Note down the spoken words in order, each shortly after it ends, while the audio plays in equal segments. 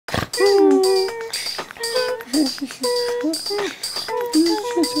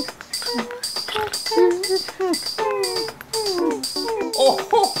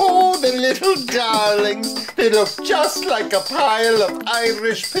Oh, the little darlings. They look just like a pile of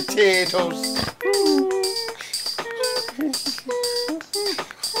Irish potatoes.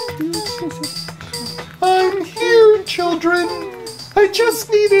 I'm here, children. I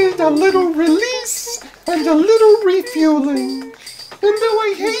just needed a little release and a little refueling. And though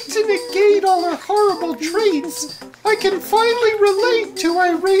I hate to negate all her horrible traits, I can finally relate to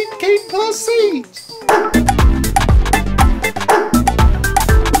irate Kate plus 8.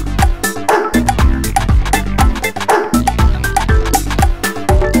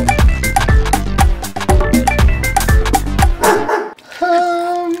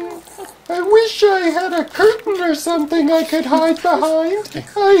 I had a curtain or something I could hide behind.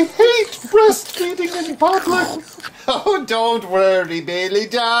 I hate breastfeeding in public. Oh, don't worry, Bailey,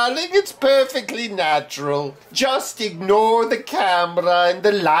 darling. It's perfectly natural. Just ignore the camera and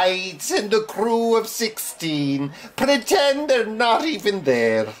the lights and the crew of 16. Pretend they're not even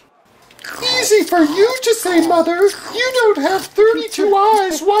there. Easy for you to say, Mother. You don't have 32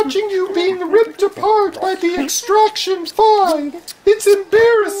 eyes watching you being ripped apart by the Extraction 5. It's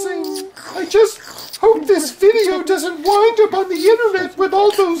embarrassing. I just hope this video doesn't wind up on the internet with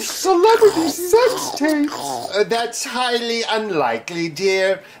all those celebrity sex tapes. That's highly unlikely,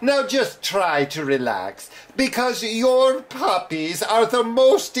 dear. Now just try to relax. Because your puppies are the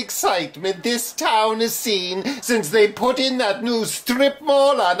most excitement this town has seen since they put in that new strip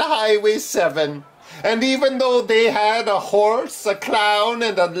mall on Highway 7. And even though they had a horse, a clown,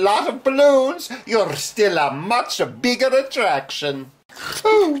 and a lot of balloons, you're still a much bigger attraction.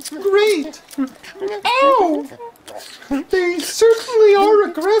 Oh, great. Ow! They certainly are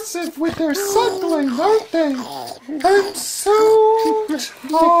aggressive with their suckling, aren't they? I'm so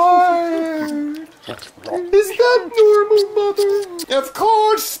tired. Is that normal, Mother? Of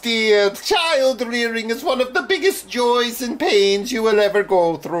course, dear. Child rearing is one of the biggest joys and pains you will ever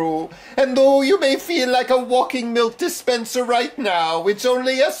go through. And though you may feel like a walking milk dispenser right now, it's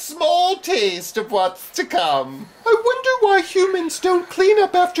only a small taste of what's to come. I wonder why humans don't clean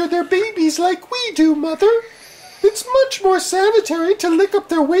up after their babies like we do, Mother. It's much more sanitary to lick up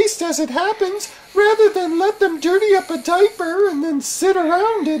their waste as it happens, rather than let them dirty up a diaper and then sit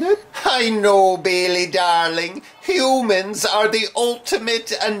around in it. I know, Bailey, darling. Humans are the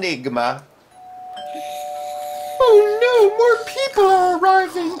ultimate enigma. Oh no, more people are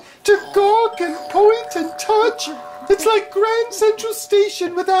arriving to gawk and point and touch. It's like Grand Central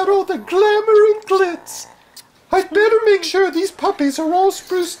Station without all the glamour and glitz. I'd better make sure these puppies are all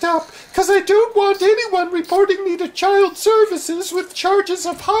spruced up, because I don't want anyone reporting me to Child Services with charges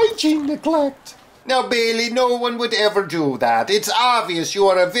of hygiene neglect. Now, Bailey, no one would ever do that. It's obvious you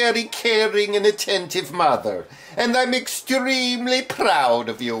are a very caring and attentive mother, and I'm extremely proud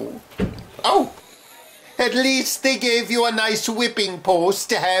of you. Oh, at least they gave you a nice whipping post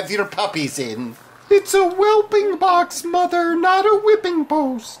to have your puppies in. It's a whelping box, Mother, not a whipping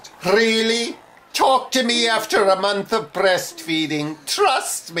post. Really? Talk to me after a month of breastfeeding.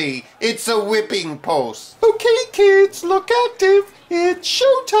 Trust me, it's a whipping post. Okay, kids, look active. It's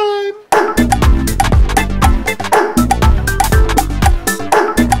showtime.